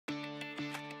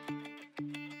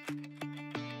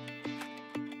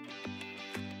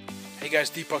Hey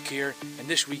guys, Deepak here, and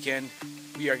this weekend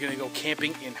we are going to go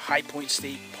camping in High Point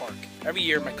State Park. Every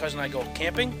year my cousin and I go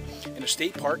camping in a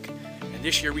state park, and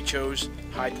this year we chose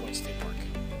High Point State Park.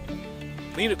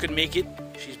 Lena couldn't make it.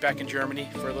 She's back in Germany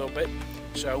for a little bit,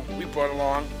 so we brought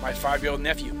along my 5-year-old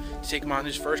nephew to take him on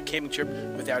his first camping trip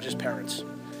without his parents.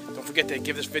 Don't forget to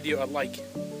give this video a like,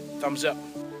 thumbs up.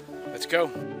 Let's go.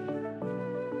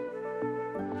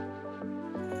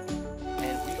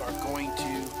 And we are going to do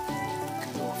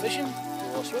a little fishing, do a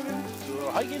little swimming, do a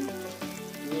little hiking, do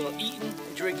a little eating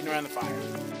and drinking around the fire.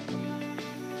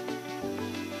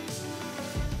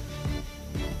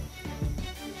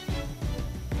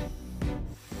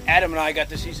 Adam and I got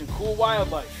to see some cool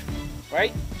wildlife,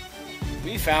 right?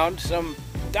 We found some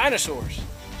dinosaurs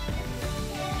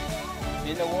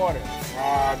in the water.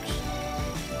 Frogs,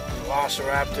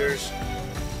 velociraptors,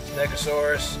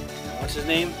 stegosaurus, what's his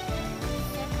name?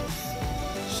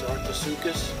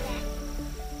 Sarcosuchus,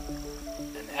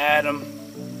 and Adam.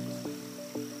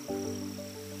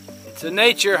 It's a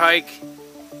nature hike.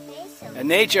 A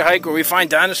nature hike where we find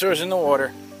dinosaurs in the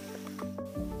water.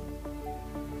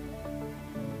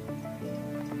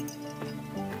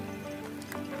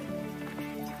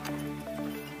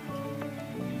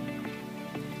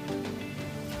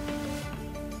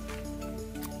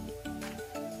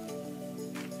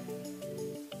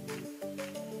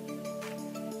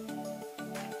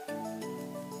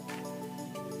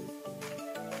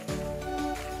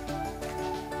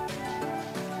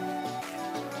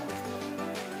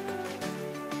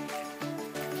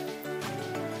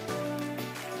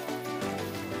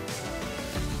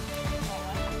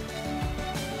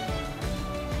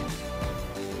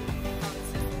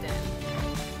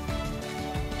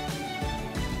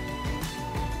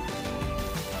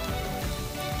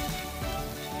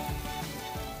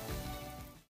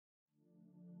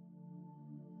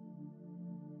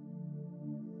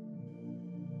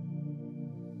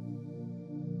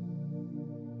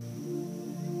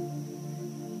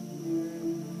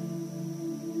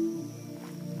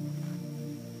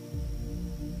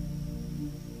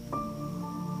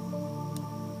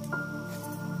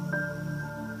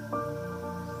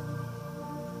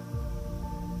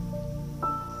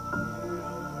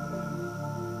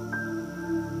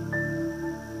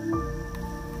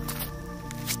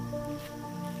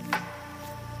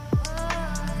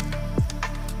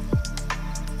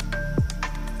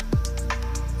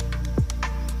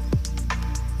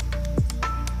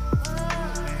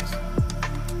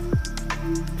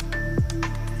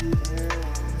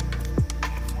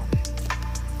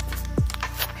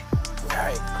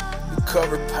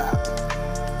 Covered pop.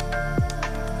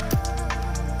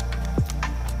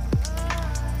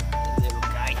 Little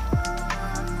guy.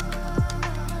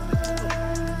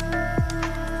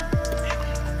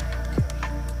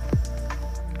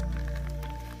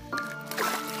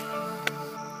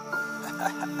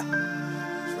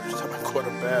 First time I caught a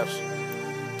bass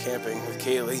camping with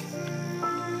Kaylee.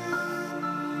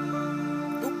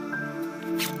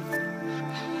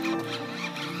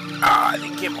 Ah, they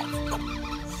came off. Oh.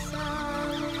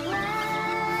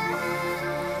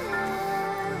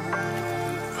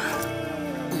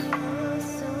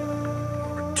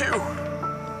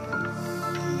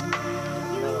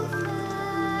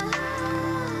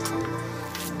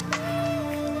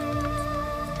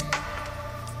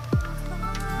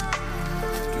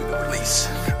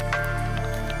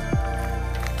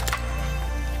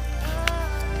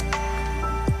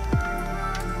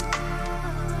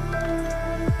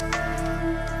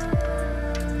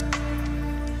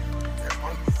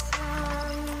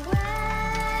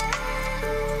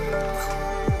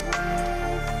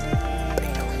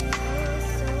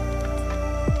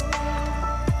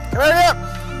 Hurry up!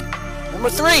 Number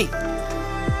 3.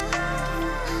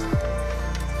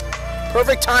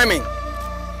 Perfect timing.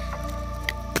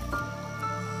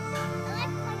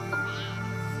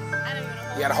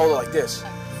 You gotta hold it like this.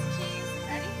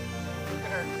 Ready? Look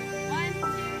at her. 1, 2,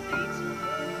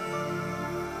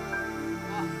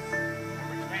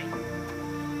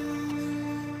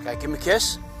 3. Okay, give me a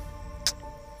kiss.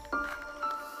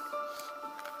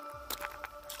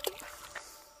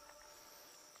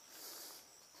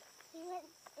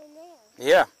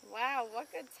 Yeah. Wow,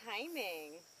 what good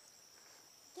timing.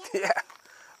 Yeah.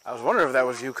 I was wondering if that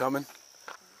was you coming.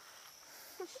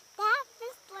 That just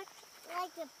looked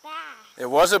like a bass. It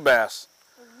was a bass.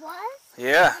 It was?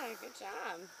 Yeah. Yeah, good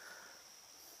job.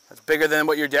 That's bigger than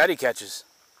what your daddy catches.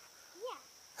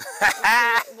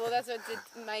 Yeah. Well, that's what did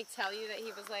Mike tell you, that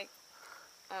he was like,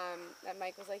 that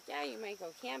Mike was like, yeah, you might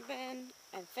go camping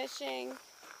and fishing.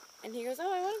 And he goes,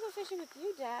 oh, I want to go fishing with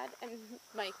you, Dad. And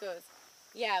Mike goes,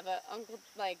 Yeah, but Uncle,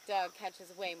 Doug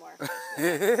catches way more fish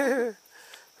than us.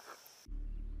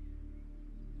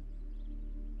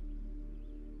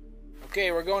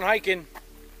 Okay, we're going hiking.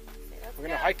 Let's We're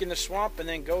going to go. hike in the swamp and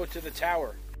then go to the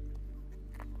tower.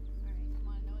 Alright, you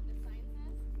want to know what this sign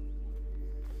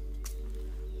says?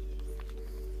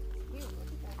 Cute,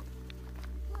 look at that.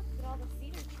 Look at all the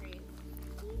cedar trees.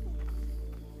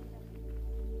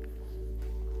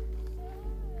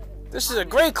 This is a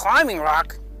great climbing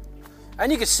rock.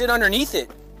 And you can sit underneath it.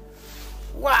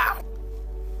 Wow.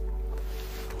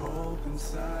 Hope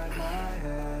inside my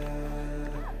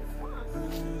head,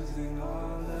 losing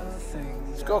all the things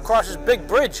Let's go across this big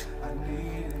bridge. I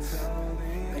need until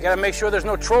the You gotta make sure there's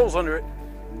no trolls under it.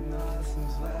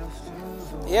 nothing's left to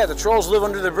hold. Yeah, the trolls live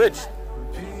under the bridge.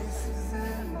 Pieces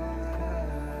in my head,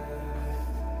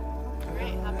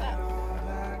 Alright, hop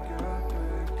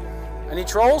up. Any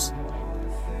trolls?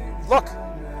 Look,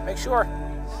 make sure.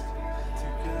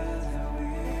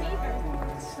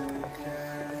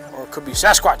 Or it could be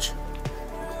Sasquatch.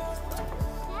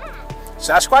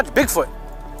 Sasquatch? Bigfoot.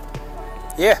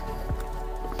 Yeah.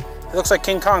 It looks like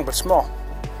King Kong, but small.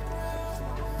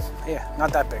 Yeah,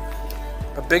 not that big.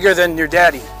 But bigger than your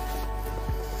daddy.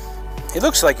 He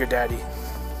looks like your daddy.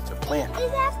 It's a plant.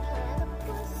 Is that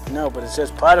platypus? No, but it says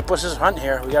platypuses hunt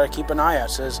here. We gotta keep an eye out.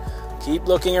 It says keep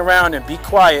looking around and be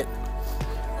quiet.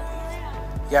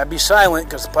 You gotta be silent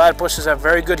because the platypuses have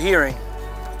very good hearing.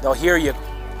 They'll hear you.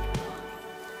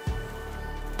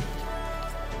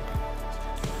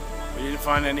 We didn't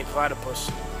find any platypus.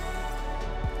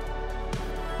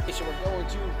 Okay, so we're going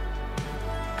to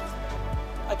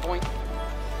High Point.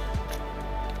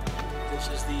 This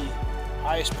is the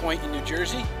highest point in New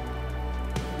Jersey.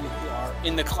 We are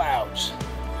in the clouds.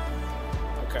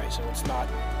 Okay, so it's not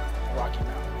the Rocky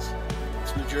Mountains.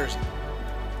 It's New Jersey.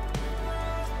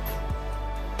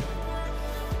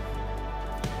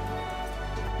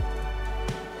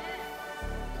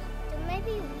 There may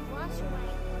be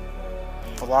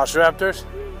Velociraptors?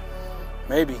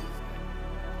 Maybe.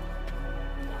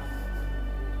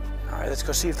 Alright, let's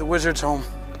go see if the wizard's home.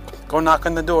 Go knock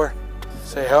on the door.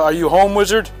 Say, are you home,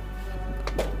 wizard?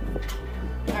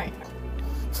 Alright.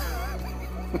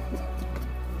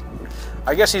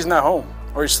 I guess he's not home.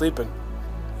 Or he's sleeping.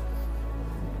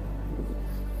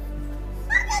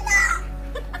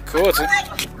 Cool. It's Oh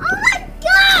my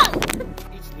god!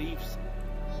 eats leaves.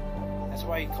 That's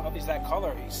why he's that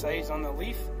color. He stays on the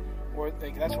leaf, or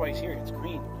that's why he's here. It's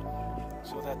green,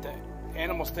 so that the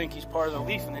animals think he's part of the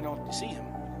leaf and they don't see him.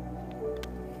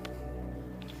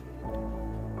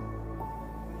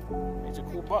 It's a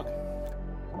cool bug.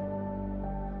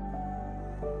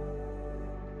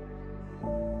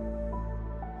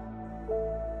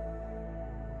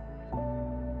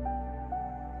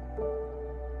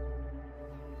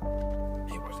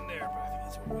 He wasn't there, but I think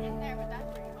that's what we There, but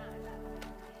that's where you want it.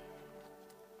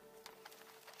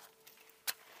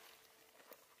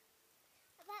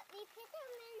 But we put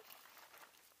them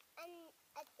in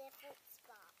a different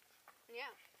spot.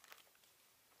 Yeah.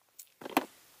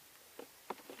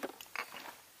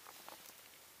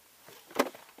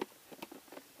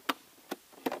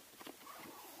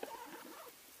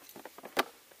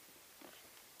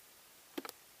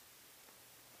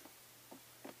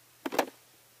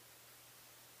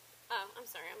 Oh, I'm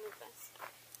sorry, I'll move this.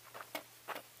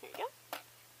 Here you go.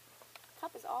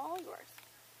 Cup is all yours.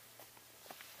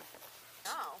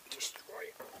 No, destroy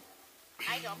it.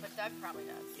 I don't, but Doug probably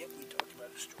does. Yep, we talked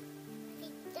about destroy it. We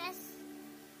just.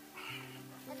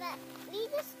 But we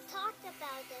just talked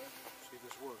about this. See if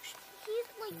this works. He's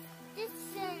like this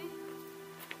and.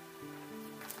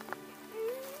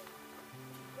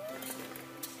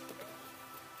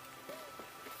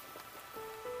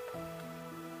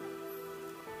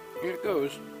 Here it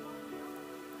goes.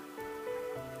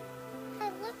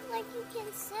 It looks like you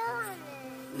can sit on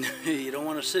it. You don't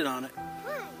want to sit on it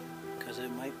Why? because it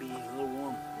might be a little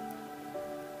warm.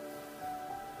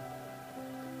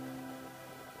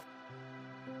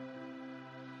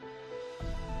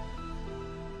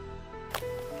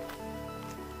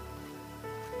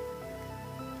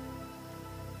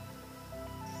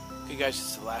 Okay guys,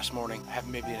 it's the last morning. I have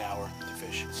maybe an hour to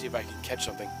fish. See if I can catch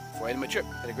something before I end my trip.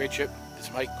 Had a great trip. Did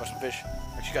some hiking, caught some fish.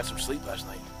 Actually got some sleep last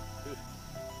night. Good.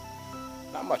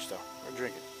 Not much though. We're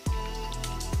drinking.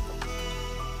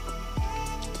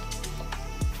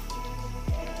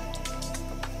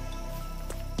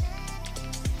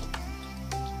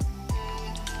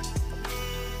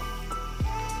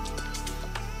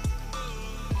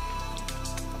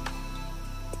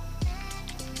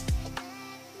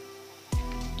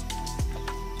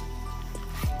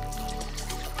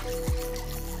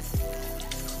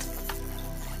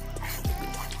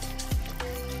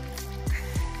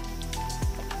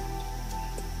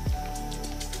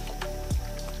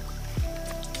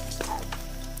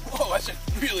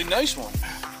 really nice one.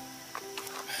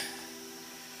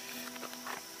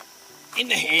 In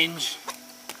the hinge.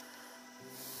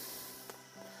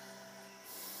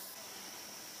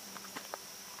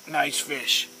 Nice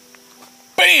fish.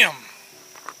 Bam!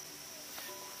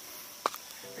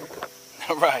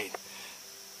 All right.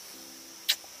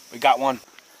 We got one.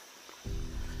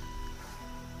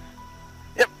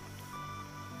 Yep.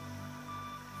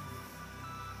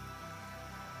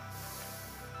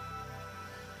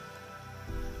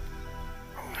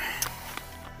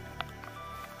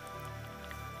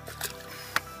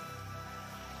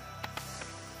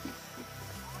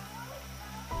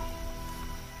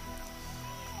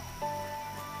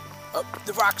 Up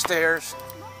the rock stairs.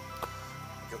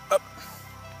 Go up,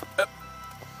 up,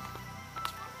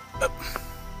 up.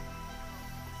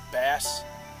 Bass.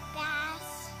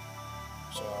 Bass.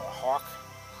 So a hawk.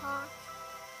 Hawk.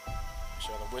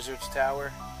 So the wizard's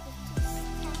tower.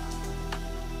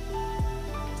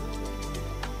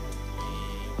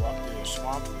 We walk through the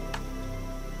swamp.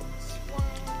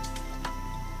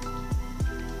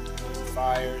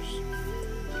 Fires.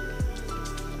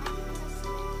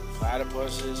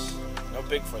 Platypuses. No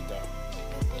Bigfoot though.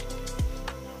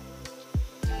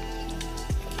 No.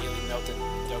 Kaylee melted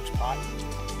Doug's pot.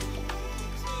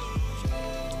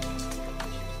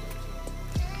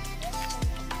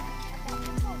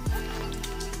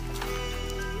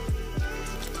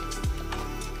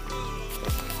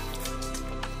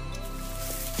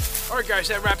 Alright guys,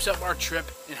 that wraps up our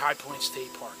trip in High Point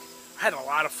State Park. I had a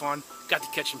lot of fun. Got to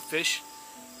catch some fish.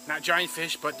 Not giant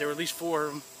fish, but there were at least 4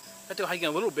 of them. Got to hiking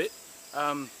a little bit.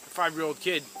 A 5-year-old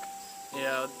kid.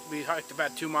 Yeah, we hiked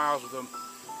about 2 miles with him.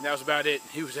 And that was about it.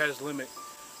 He was at his limit.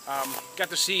 Got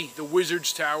to see the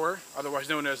Wizard's Tower, otherwise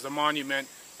known as the Monument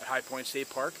at High Point State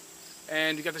Park.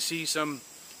 And we got to see some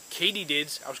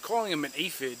katydids. I was calling them an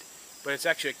aphid, but it's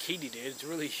actually a katydid. It's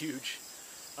really huge.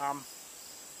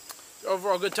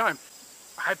 Overall, good time.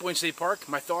 High Point State Park,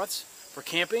 my thoughts for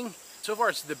camping. So far,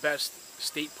 it's the best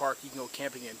state park you can go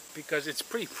camping in because it's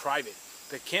pretty private.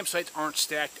 The campsites aren't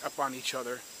stacked up on each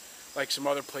other like some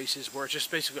other places where it's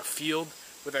just basically a field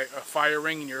with a fire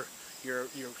ring and you're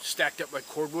stacked up like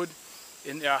cordwood.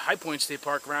 In High Point State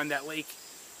Park, around that lake,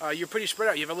 you're pretty spread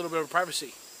out. You have a little bit of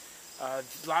privacy. A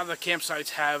lot of the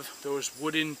campsites have those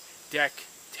wooden deck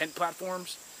tent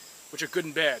platforms, which are good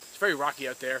and bad. It's very rocky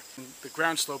out there, and the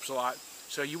ground slopes a lot,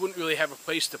 so you wouldn't really have a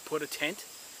place to put a tent.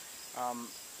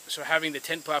 So having the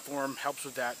tent platform helps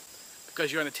with that. Because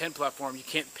you're on the tent platform, you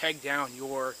can't peg down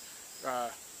your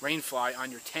rainfly on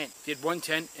your tent. If you had one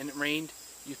tent and it rained,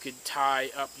 you could tie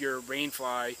up your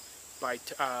rainfly by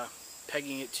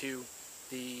pegging it to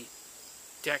the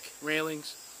deck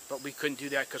railings, but we couldn't do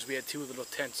that because we had 2 little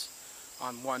tents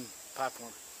on one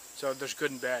platform. So there's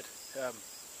good and bad.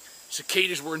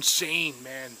 Cicadas were insane,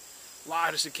 man. A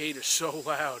lot of cicadas, so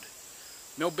loud.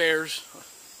 No bears,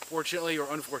 fortunately or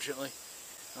unfortunately,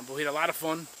 but we had a lot of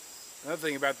fun. Another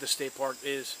thing about this state park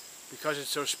is because it's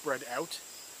so spread out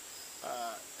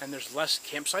and there's less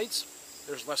campsites,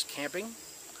 there's less camping,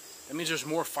 that means there's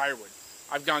more firewood.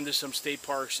 I've gone to some state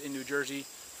parks in New Jersey,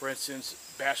 for instance,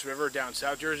 Bass River down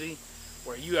South Jersey,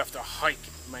 where you have to hike,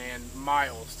 man,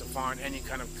 miles to find any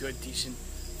kind of good, decent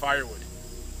firewood.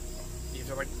 You have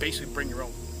to like basically bring your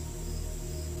own.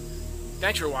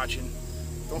 Thanks for watching.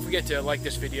 Don't forget to like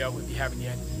this video if you haven't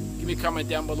yet. Give me a comment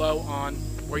down below on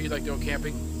where you'd like to go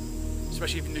camping,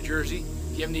 especially if you're in New Jersey.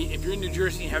 If you're in New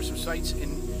Jersey and have some sites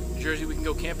in New Jersey we can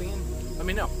go camping in, let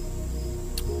me know.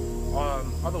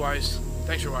 Otherwise,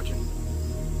 thanks for watching.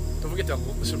 Don't forget to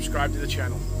subscribe to the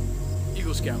channel.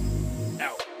 Eagle Scout,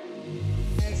 out.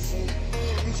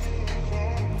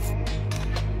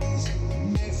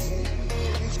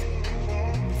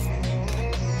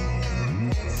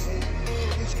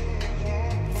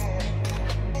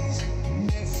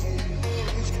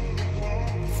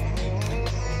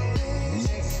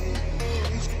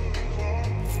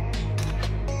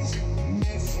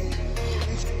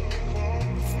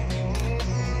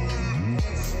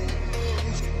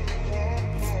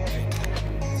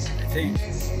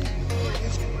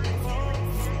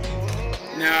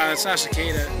 No, it's not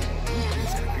cicada.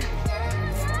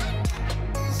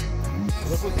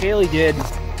 Look what Kaylee did.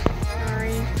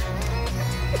 Sorry.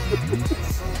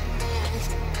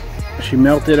 She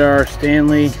melted our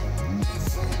Stanley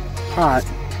pot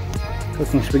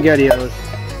cooking SpaghettiOs.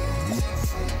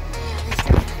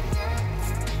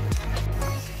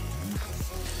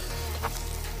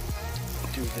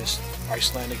 Do this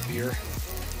Icelandic beer.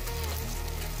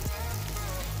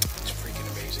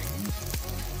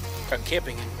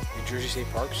 Camping in New Jersey State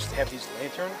Parks, they have these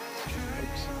lantern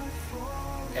hikes,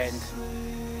 and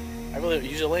I really don't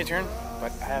use a lantern,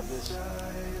 but I have this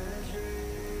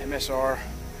MSR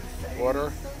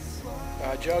water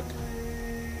jug,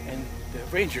 and the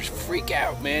rangers freak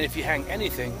out, man, if you hang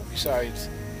anything besides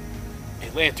a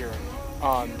lantern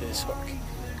on this hook.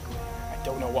 I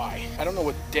don't know why. I don't know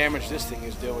what damage this thing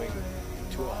is doing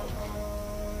to a hook.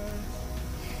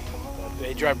 But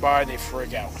they drive by, they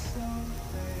freak out.